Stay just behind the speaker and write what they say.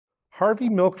Harvey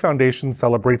Milk Foundation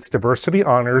celebrates diversity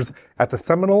honors at the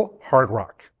Seminole Hard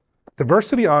Rock.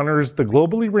 Diversity Honors, the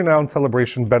globally renowned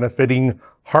celebration benefiting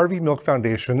Harvey Milk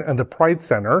Foundation and the Pride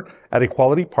Center at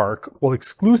Equality Park, will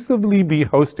exclusively be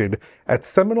hosted at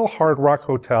Seminole Hard Rock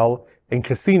Hotel and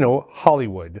Casino,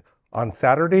 Hollywood, on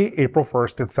Saturday, April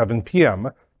 1st at 7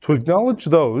 p.m. to acknowledge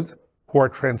those who are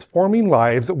transforming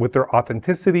lives with their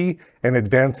authenticity and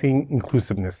advancing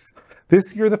inclusiveness.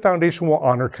 This year, the foundation will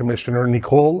honor Commissioner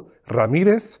Nicole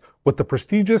Ramirez with the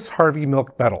prestigious Harvey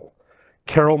Milk Medal,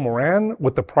 Carol Moran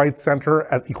with the Pride Center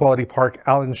at Equality Park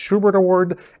Alan Schubert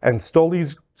Award, and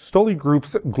Stoli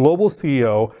Group's global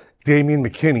CEO, Damian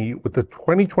McKinney, with the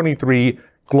 2023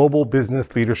 Global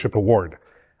Business Leadership Award.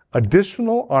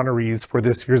 Additional honorees for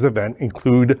this year's event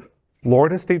include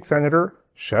Florida State Senator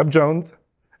Shev Jones,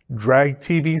 drag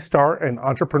TV star and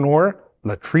entrepreneur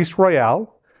Latrice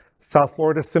Royale, South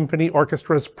Florida Symphony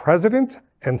Orchestra's president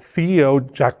and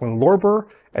CEO Jacqueline Lorber,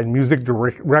 and music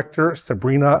director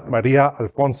Sebrina María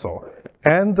Alfonso,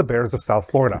 and the Bears of South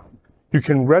Florida. You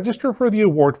can register for the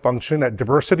award function at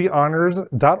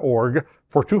diversityhonors.org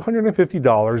for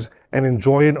 $250 and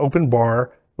enjoy an open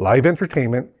bar, live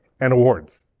entertainment, and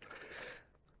awards.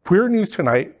 Queer News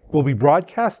Tonight will be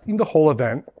broadcasting the whole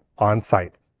event on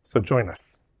site, so join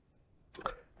us.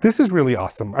 This is really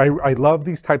awesome. I love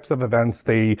these types of events.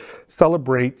 They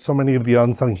celebrate so many of the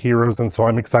unsung heroes, and so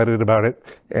I'm excited about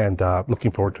it and looking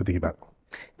forward to the event.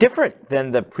 Different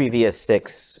than the previous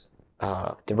 6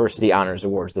 Diversity Honors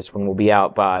Awards. This one will be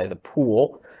out by the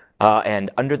pool and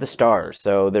under the stars.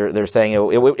 So they're saying it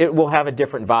will have a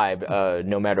different vibe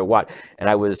no matter what. And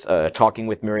I was talking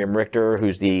with Miriam Richter,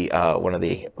 who's the one of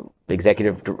the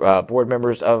executive board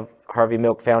members of Harvey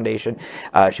Milk Foundation.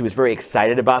 She was very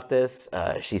excited about this.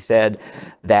 She said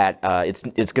that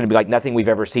it's going to be like nothing we've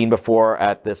ever seen before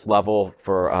at this level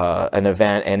for an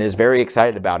event, and is very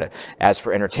excited about it. As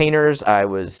for entertainers, I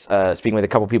was speaking with a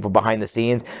couple people behind the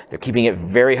scenes. They're keeping it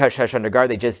very hush-hush under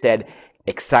guard. They just said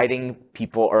exciting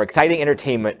people or exciting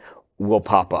entertainment will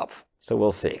pop up. So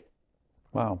we'll see.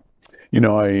 Wow. You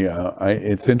know,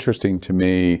 it's interesting to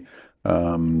me.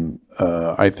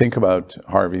 I think about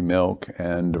Harvey Milk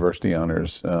and Diversity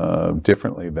Honors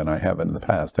differently than I have in the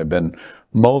past. I've been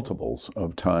multiples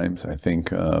of times. I think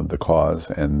the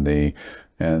cause and the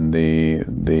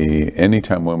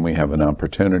anytime when we have an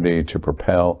opportunity to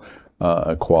propel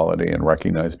equality and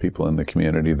recognize people in the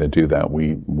community that do that,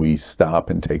 we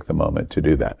stop and take the moment to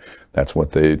do that. That's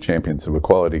what the Champions of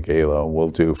Equality Gala will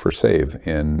do for SAVE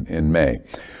in May.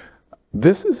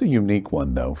 This is a unique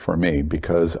one, though, for me,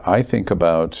 because I think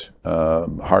about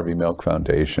Harvey Milk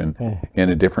Foundation in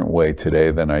a different way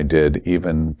today than I did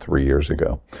even 3 years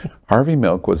ago. Harvey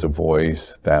Milk was a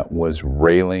voice that was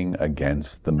railing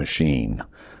against the machine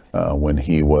when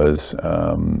he was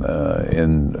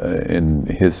in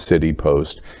his city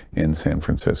post in San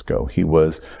Francisco. He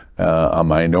was a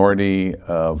minority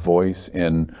voice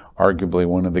in arguably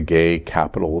one of the gay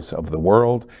capitals of the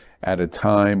world, at a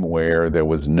time where there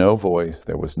was no voice,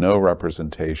 there was no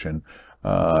representation,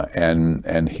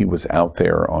 and he was out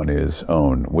there on his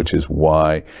own, which is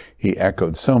why he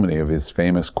echoed so many of his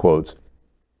famous quotes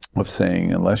of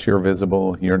saying, unless you're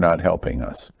visible, you're not helping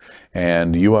us.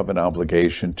 And you have an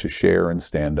obligation to share and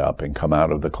stand up and come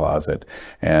out of the closet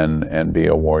and be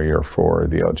a warrior for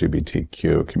the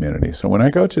LGBTQ community. So when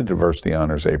I go to Diversity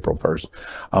Honors April 1st,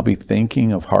 I'll be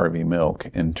thinking of Harvey Milk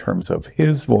in terms of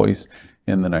his voice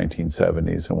in the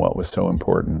 1970s and what was so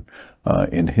important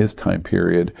in his time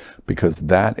period, because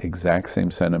that exact same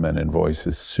sentiment and voice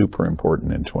is super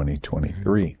important in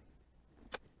 2023.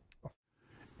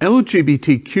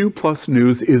 LGBTQ plus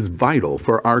news is vital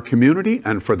for our community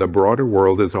and for the broader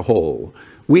world as a whole.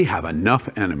 We have enough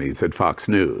enemies at Fox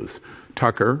News.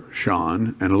 Tucker,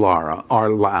 Sean, and Lara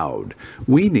are loud.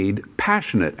 We need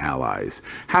passionate allies.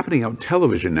 Happening Out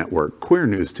television network, Queer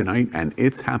News Tonight, and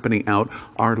It's Happening Out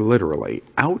are literally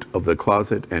out of the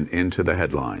closet and into the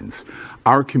headlines.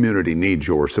 Our community needs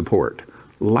your support.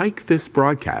 Like this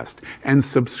broadcast and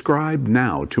subscribe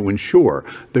now to ensure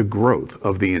the growth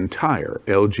of the entire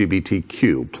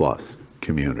LGBTQ plus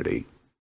community.